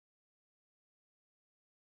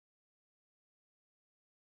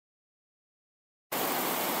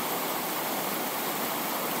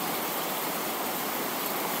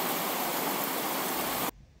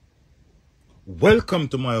Welcome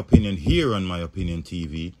to My Opinion here on My Opinion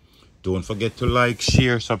TV. Don't forget to like,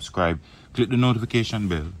 share, subscribe, click the notification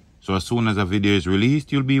bell. So as soon as a video is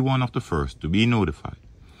released, you'll be one of the first to be notified.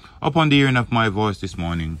 Upon the hearing of my voice this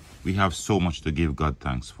morning, we have so much to give God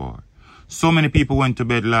thanks for. So many people went to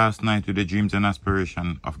bed last night with the dreams and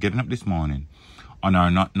aspiration of getting up this morning and are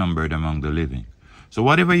not numbered among the living. So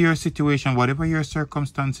whatever your situation, whatever your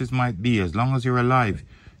circumstances might be, as long as you're alive,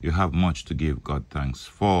 you have much to give God thanks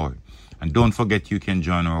for. And don't forget you can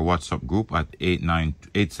join our WhatsApp group at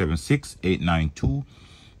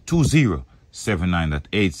 876-892-2079. That's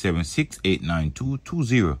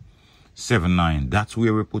 876-892-2079. That's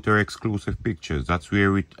where we put our exclusive pictures. That's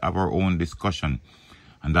where we have our own discussion.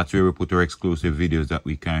 And that's where we put our exclusive videos that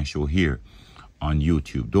we can show here on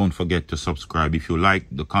YouTube. Don't forget to subscribe. If you like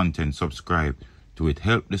the content, subscribe to it.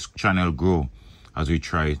 Help this channel grow as we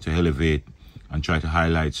try to elevate and try to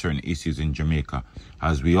highlight certain issues in Jamaica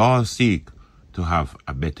as we all seek to have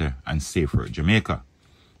a better and safer Jamaica.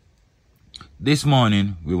 This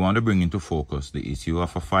morning, we want to bring into focus the issue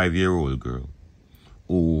of a 5-year-old girl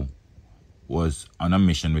who was on a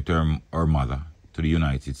mission with her mother to the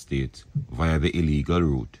United States via the illegal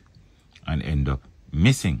route and end up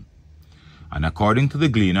missing. And according to the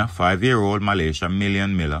Gleaner, 5-year-old Malaysia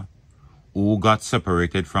Million Miller, who got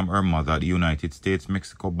separated from her mother at the United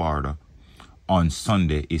States-Mexico border on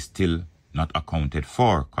Sunday, is still not accounted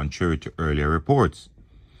for, contrary to earlier reports.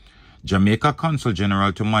 Jamaica Consul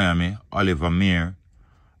General to Miami, Oliver Meir,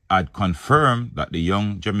 had confirmed that the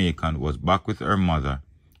young Jamaican was back with her mother,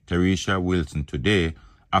 Teresa Wilson, today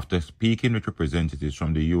after speaking with representatives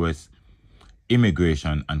from the U.S.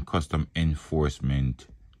 Immigration and Customs Enforcement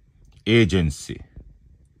Agency.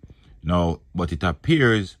 Now, but it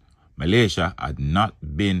appears Malaysia had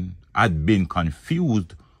been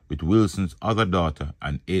confused with Wilson's other daughter,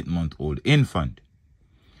 an 8-month-old infant.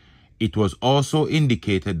 It was also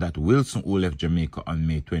indicated that Wilson, who left Jamaica on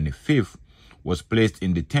May 25th, was placed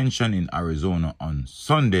in detention in Arizona on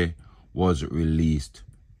Sunday, was released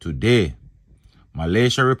today.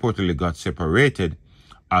 Malaysia reportedly got separated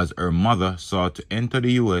as her mother sought to enter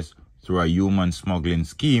the U.S. through a human smuggling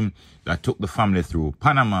scheme that took the family through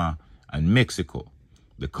Panama and Mexico.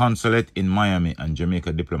 The consulate in Miami and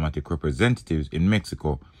Jamaica diplomatic representatives in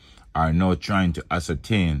Mexico are now trying to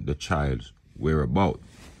ascertain the child's whereabouts.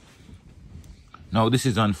 Now, this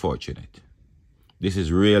is unfortunate. This is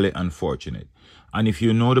really unfortunate. And if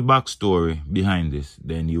you know the backstory behind this,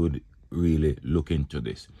 then you would really look into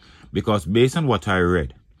this. Because based on what I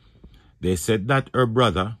read, they said that her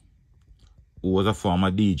brother, who was a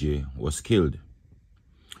former DJ, was killed.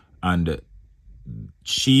 And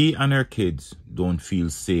she and her kids don't feel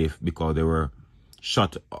safe because they were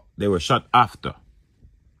shot after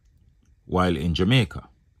while in Jamaica.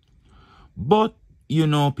 But, you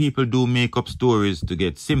know, people do make up stories to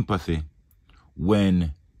get sympathy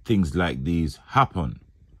when things like these happen.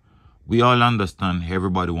 We all understand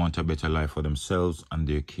everybody wants a better life for themselves and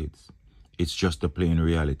their kids. It's just the plain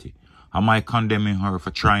reality. Am I condemning her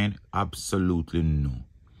for trying? Absolutely no.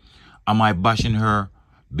 Am I bashing her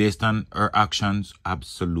based on her actions?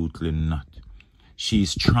 Absolutely not.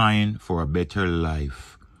 She's trying for a better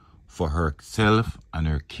life for herself and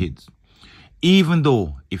her kids. Even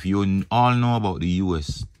though, if you all know about the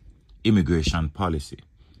U.S. immigration policy,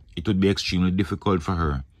 it would be extremely difficult for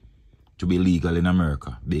her to be legal in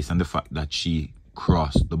America based on the fact that she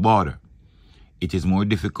crossed the border. It is more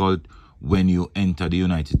difficult when you enter the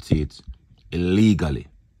United States illegally.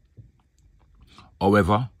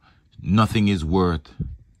 However, nothing is worth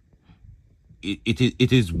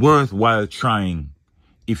it is worthwhile trying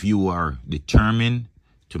if you are determined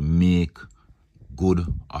to make good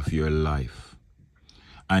of your life.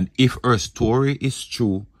 And if her story is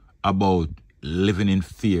true about living in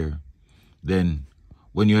fear, then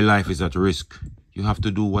when your life is at risk, you have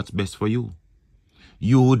to do what's best for you.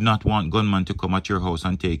 You would not want gunmen to come at your house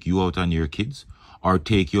and take you out and your kids, or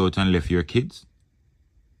take you out and left your kids.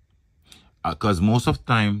 Because most of the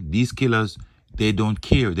time, these killers, they don't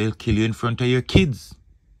care. They'll kill you in front of your kids.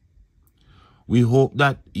 We hope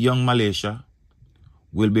that young Malaysia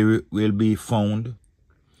will be found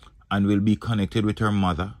and will be connected with her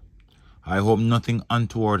mother. I hope nothing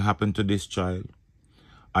untoward happened to this child.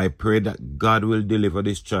 I pray that God will deliver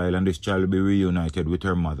this child and this child will be reunited with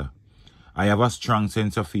her mother. I have a strong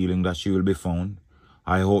sense of feeling that she will be found.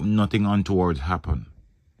 I hope nothing untoward happen.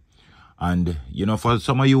 And, you know, for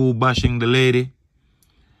some of you bashing the lady,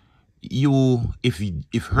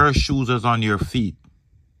 if her shoes was on your feet,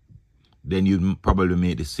 then you'd probably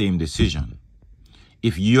make the same decision.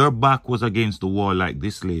 If your back was against the wall like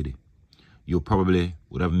this lady, you probably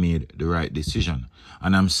would have made the right decision.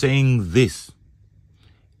 And I'm saying this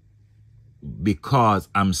because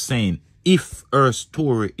I'm saying if her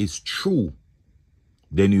story is true,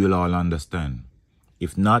 then you will all understand.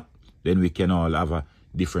 If not, then we can all have a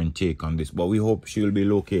different take on this. But we hope she will be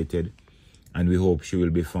located and we hope she will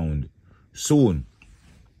be found soon.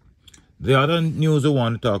 The other news I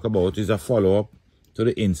want to talk about is a follow-up to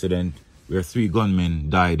the incident where 3 gunmen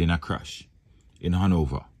died in a crash in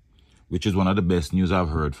Hanover, which is one of the best news I've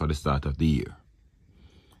heard for the start of the year.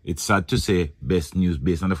 It's sad to say best news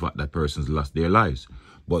based on the fact that persons lost their lives.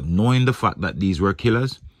 But knowing the fact that these were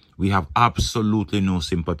killers, we have absolutely no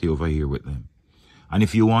sympathy over here with them. And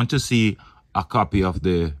if you want to see a copy of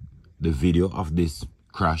the video of this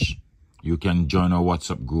crash, you can join our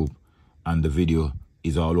WhatsApp group and the video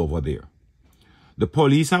is all over there. The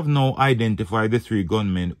police have now identified the 3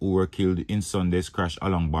 gunmen who were killed in Sunday's crash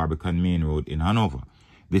along Barbican Main Road in Hanover.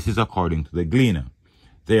 This is according to the Gleaner.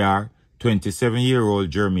 They are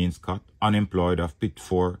 27-year-old Jermaine Scott, unemployed, of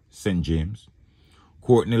Pitford, St. James.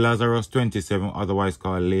 Courtney Lazarus, 27, otherwise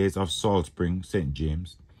called Lays, of Salt Spring, St.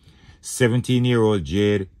 James. 17-year-old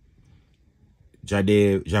Javed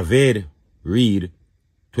Reed,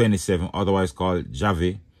 27, otherwise called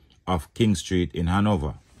Javi, of King Street in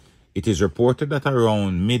Hanover. It is reported that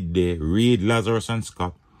around midday, Reed, Lazarus, and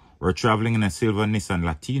Scott were traveling in a silver Nissan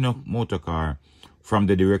Latino motorcar from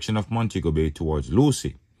the direction of Montego Bay towards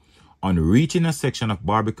Lucy. On reaching a section of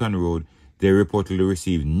Barbican Road, they reportedly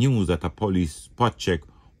received news that a police spot check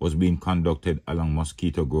was being conducted along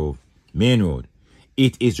Mosquito Grove Main Road.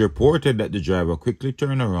 It is reported that the driver quickly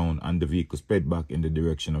turned around and the vehicle sped back in the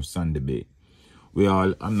direction of Sandy Bay.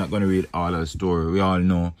 I'm not going to read all of the story. We all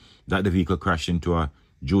know that the vehicle crashed into a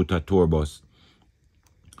Jutta tour bus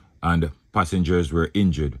and passengers were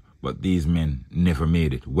injured, but these men never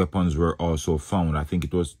made it. Weapons were also found. I think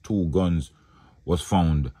it was 2 guns was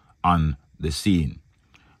found on the scene.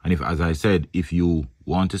 And as I said, if you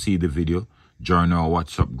want to see the video, join our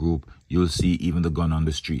WhatsApp group. You'll see even the gun on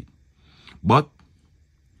the street. But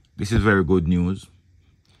this is very good news.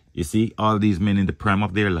 You see, all these men in the prime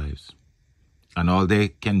of their lives, and all they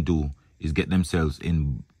can do is get themselves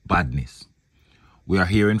in badness. We are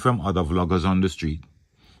hearing from other vloggers on the street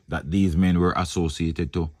that these men were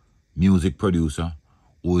associated to music producer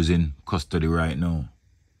who is in custody right now.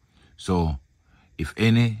 So if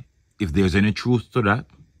there's any truth to that,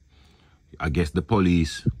 I guess the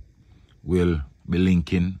police will be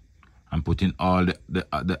linking and putting all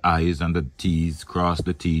the I's and the T's, cross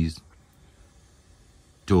the T's,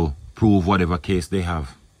 to prove whatever case they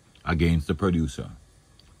have against the producer.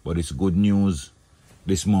 But it's good news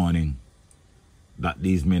this morning that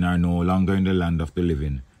these men are no longer in the land of the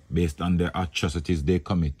living based on the atrocities they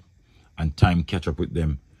commit, and time catch up with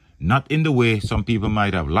them, not in the way some people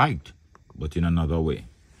might have liked, but in another way.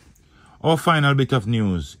 Our final bit of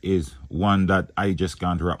news is one that I just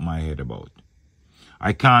can't wrap my head about.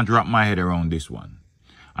 I can't wrap my head around this one.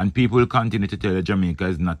 And people will continue to tell that Jamaica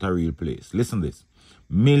is not a real place. Listen to this.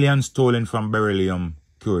 Millions stolen from beryllium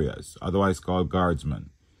couriers, otherwise called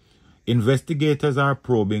guardsmen. Investigators are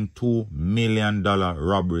probing $2 million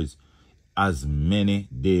robberies as many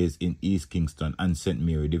days in East Kingston and St.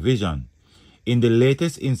 Mary Division. In the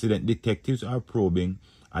latest incident, detectives are probing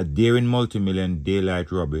a daring multi-million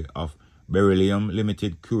daylight robbery of beryllium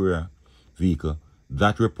limited courier vehicle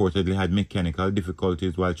that reportedly had mechanical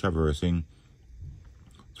difficulties while traversing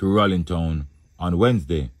through Rollington on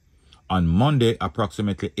Wednesday. On Monday,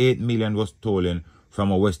 approximately $8 million was stolen from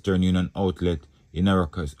a Western Union outlet in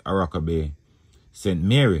Araka Bay, St.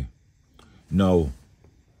 Mary. Now,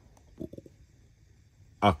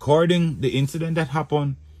 according to the incident that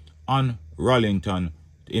happened in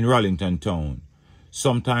Rollington town,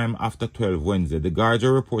 sometime after 12 Wednesday, the guards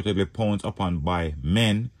were reportedly pounced upon by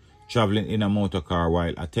men traveling in a motor car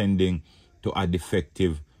while attending to a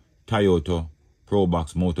defective Toyota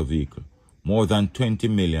Probox motor vehicle. More than 20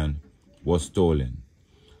 million was stolen.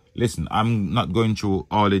 Listen, I'm not going through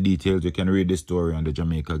all the details. You can read the story on the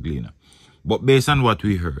Jamaica Gleaner. But based on what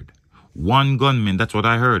we heard, one gunman, that's what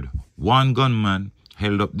I heard, one gunman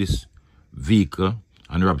held up this vehicle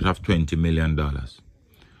and robbed off $20 million.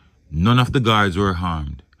 None of the guards were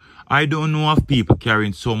harmed. I don't know of people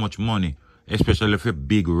carrying so much money, especially for a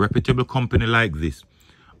big reputable company like this,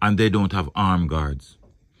 and they don't have armed guards.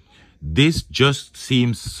 This just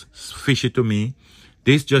seems fishy to me.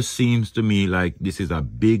 This just seems to me like this is a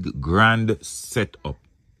big, grand setup.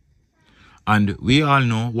 And we all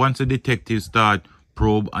know once the detectives start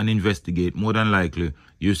probe and investigate, more than likely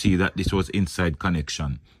you see that this was inside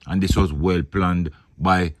connection. And this was well planned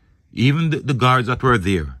by even the guards that were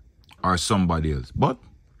there or somebody else. But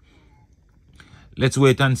let's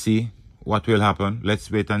wait and see what will happen. Let's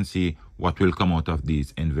wait and see what will come out of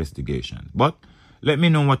these investigations. But let me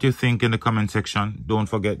know what you think in the comment section. Don't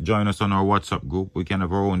forget, join us on our WhatsApp group. We can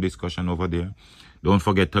have our own discussion over there. Don't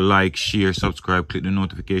forget to like, share, subscribe, click the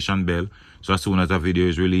notification bell. So as soon as a video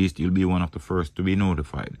is released, you'll be one of the first to be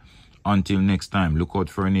notified. Until next time, look out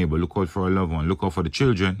for a neighbor, look out for a loved one, look out for the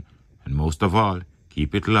children. And most of all,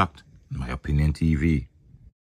 keep it locked. My Opinion TV.